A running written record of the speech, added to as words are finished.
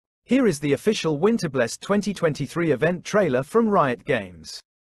Here is the official Winterblessed 2023 event trailer from Riot Games.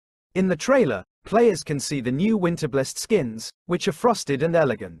 In the trailer, players can see the new Winterblessed skins, which are frosted and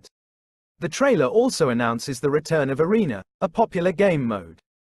elegant. The trailer also announces the return of Arena, a popular game mode.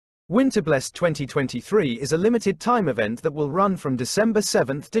 Winterblessed 2023 is a limited time event that will run from December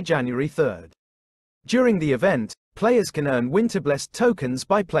 7th to January 3rd. During the event, players can earn Winterblessed tokens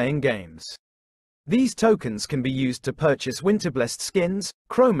by playing games. These tokens can be used to purchase Winterblessed skins,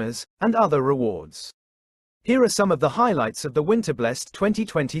 chromas, and other rewards. Here are some of the highlights of the Winterblessed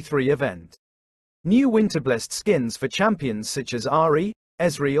 2023 event. New Winterblessed skins for champions such as Ari,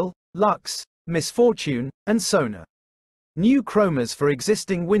 Ezreal, Lux, Miss Fortune, and Sona. New chromas for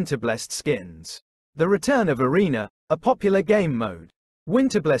existing Winterblessed skins. The return of Arena, a popular game mode.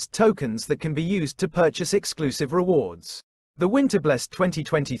 Winterblessed tokens that can be used to purchase exclusive rewards. The Winterblessed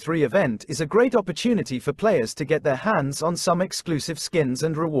 2023 event is a great opportunity for players to get their hands on some exclusive skins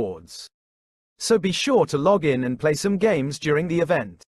and rewards. So be sure to log in and play some games during the event.